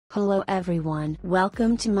Hello everyone,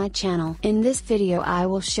 welcome to my channel. In this video I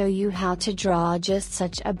will show you how to draw just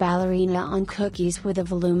such a ballerina on cookies with a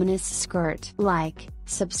voluminous skirt. Like,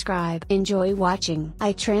 subscribe, enjoy watching.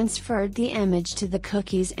 I transferred the image to the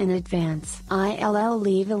cookies in advance. I'll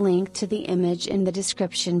leave a link to the image in the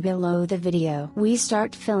description below the video. We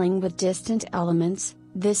start filling with distant elements.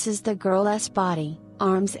 This is the girl's body,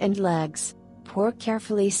 arms and legs. Pour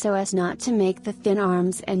carefully so as not to make the thin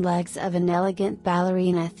arms and legs of an elegant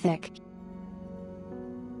ballerina thick.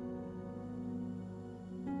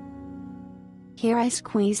 Here I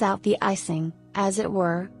squeeze out the icing, as it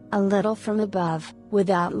were, a little from above,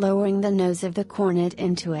 without lowering the nose of the cornet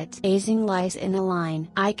into it. Icing lies in a line.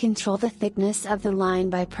 I control the thickness of the line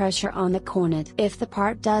by pressure on the cornet. If the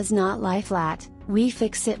part does not lie flat, we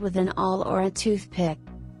fix it with an awl or a toothpick.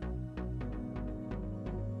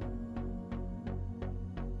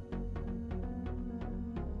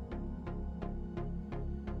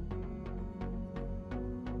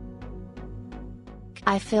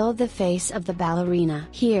 I fill the face of the ballerina.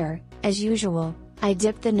 Here, as usual, I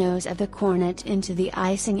dip the nose of the cornet into the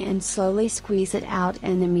icing and slowly squeeze it out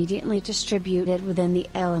and immediately distribute it within the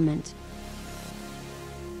element.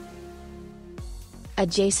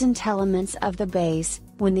 Adjacent elements of the base.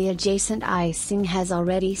 When the adjacent icing has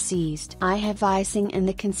already seized, I have icing in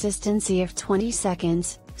the consistency of 20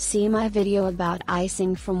 seconds. See my video about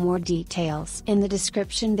icing for more details. In the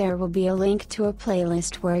description there will be a link to a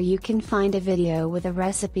playlist where you can find a video with a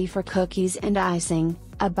recipe for cookies and icing,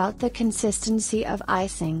 about the consistency of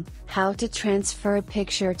icing, how to transfer a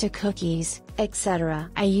picture to cookies, etc.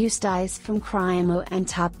 I used dyes from Cryomo and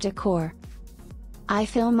Top Decor. I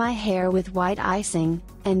fill my hair with white icing,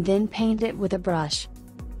 and then paint it with a brush.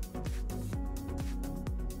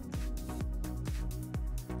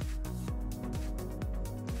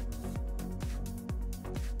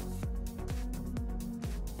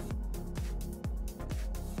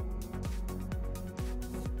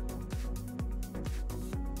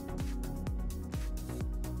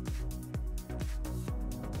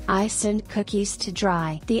 I send cookies to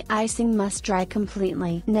dry. The icing must dry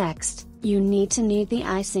completely. Next, you need to knead the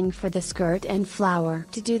icing for the skirt and flower.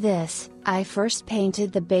 To do this, I first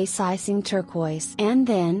painted the base icing turquoise. And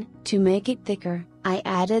then, to make it thicker, I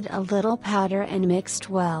added a little powder and mixed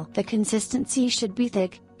well. The consistency should be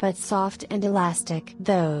thick, but soft and elastic.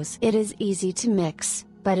 It is easy to mix,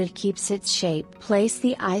 but it keeps its shape. Place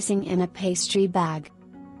the icing in a pastry bag.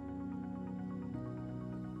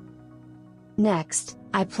 Next,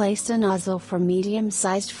 I placed a nozzle for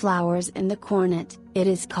medium-sized flowers in the cornet. It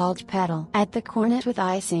is called petal. At the cornet with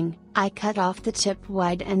icing, I cut off the tip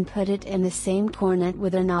wide and put it in the same cornet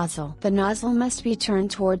with a nozzle. The nozzle must be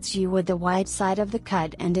turned towards you with the wide side of the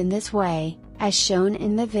cut, and in this way, as shown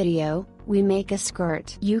in the video, we make a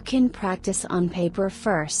skirt. You can practice on paper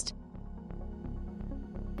first.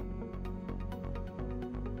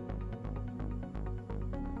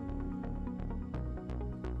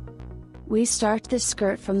 We start the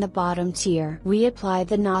skirt from the bottom tier. We apply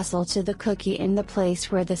the nozzle to the cookie in the place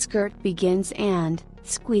where the skirt begins and,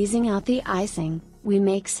 squeezing out the icing, we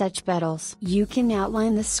make such petals. You can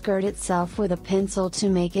outline the skirt itself with a pencil to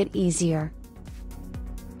make it easier.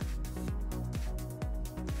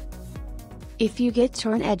 If you get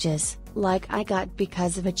torn edges, like I got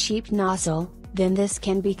because of a cheap nozzle, then this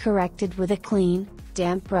can be corrected with a clean,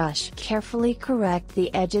 damp brush. Carefully correct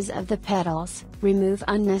the edges of the petals, remove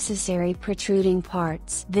unnecessary protruding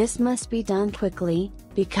parts. This must be done quickly,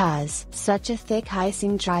 because such a thick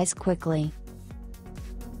icing dries quickly.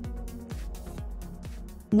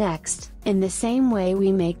 Next, in the same way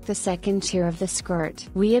we make the second tier of the skirt.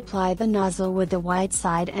 We apply the nozzle with the wide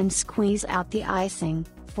side and squeeze out the icing,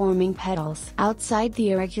 forming petals. Outside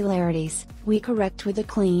the irregularities, we correct with a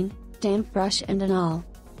clean, damp brush and an awl.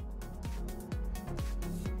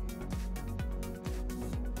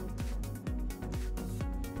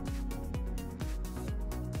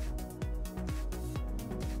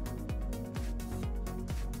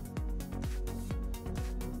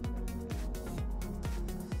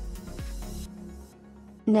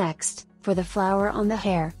 Next, for the flower on the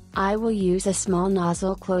hair, I will use a small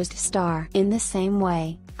nozzle closed star. In the same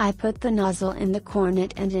way, I put the nozzle in the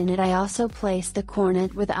cornet, and in it I also place the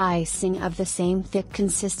cornet with icing of the same thick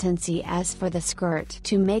consistency as for the skirt.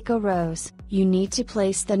 To make a rose, you need to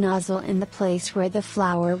place the nozzle in the place where the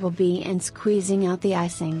flower will be and squeezing out the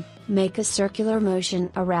icing, make a circular motion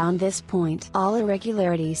around this point. All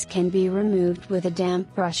irregularities can be removed with a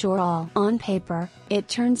damp brush or awl. On paper, it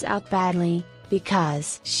turns out badly,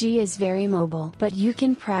 because she is very mobile. But you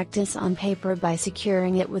can practice on paper by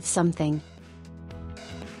securing it with something.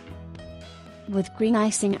 With green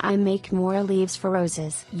icing I make more leaves for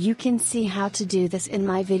roses. You can see how to do this in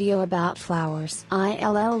my video about flowers.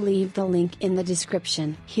 I'll leave the link in the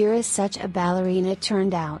description. Here is such a ballerina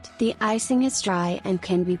turned out. The icing is dry and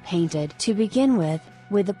can be painted. To begin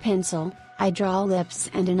with a pencil, I draw lips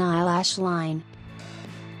and an eyelash line.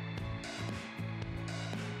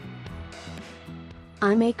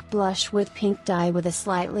 I make blush with pink dye with a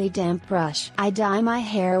slightly damp brush. I dye my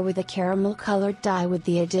hair with a caramel colored dye with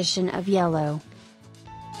the addition of yellow.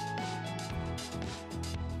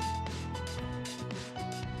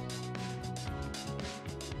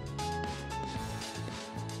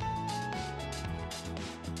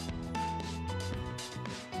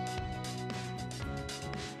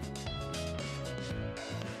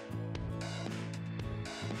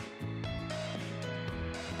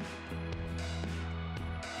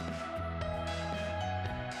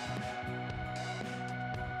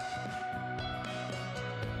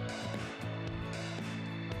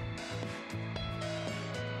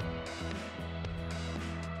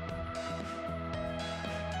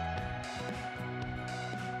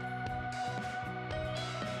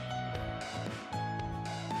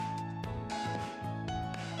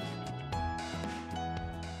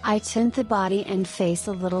 I tint the body and face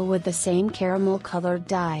a little with the same caramel colored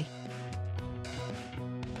dye.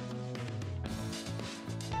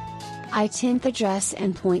 I tint the dress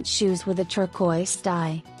and point shoes with a turquoise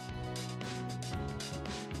dye.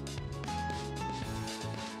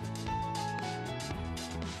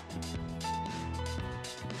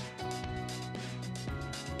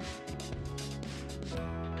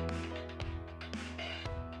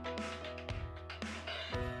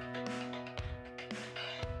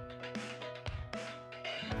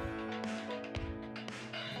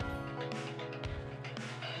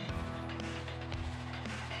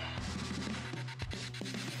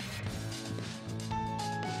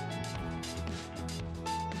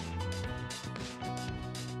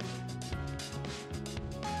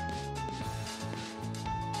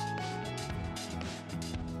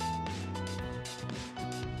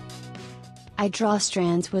 I draw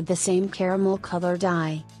strands with the same caramel color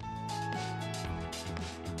dye.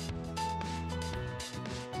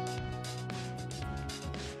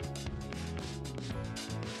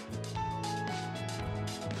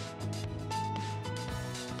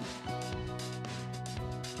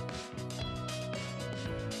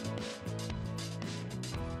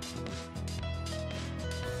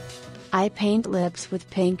 I paint lips with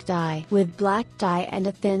pink dye. With black dye and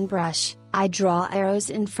a thin brush, I draw arrows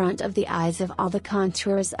in front of the eyes of all the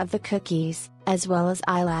contours of the cookies, as well as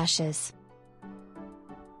eyelashes.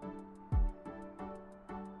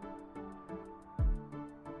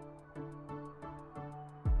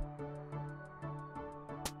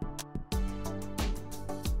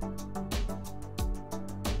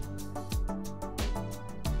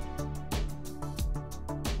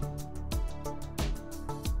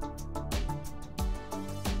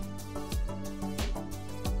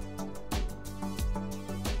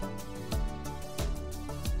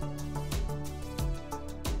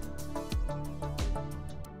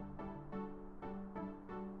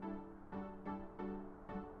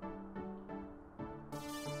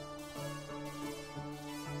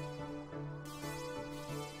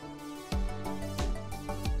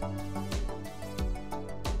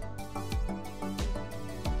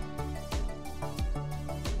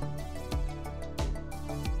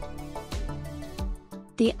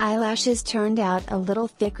 The eyelashes turned out a little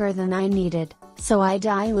thicker than I needed, so I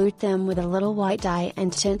dilute them with a little white dye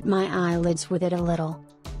and tint my eyelids with it a little.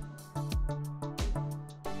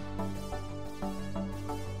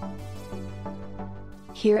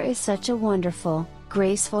 Here is such a wonderful,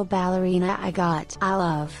 graceful ballerina I got. I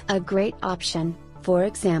love a great option, for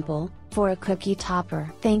example, for a cookie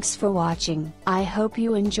topper. Thanks for watching. I hope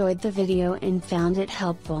you enjoyed the video and found it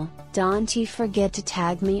helpful. Don't forget to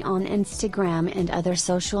tag me on Instagram and other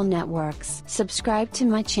social networks. Subscribe to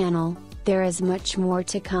my channel, there is much more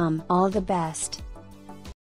to come. All the best.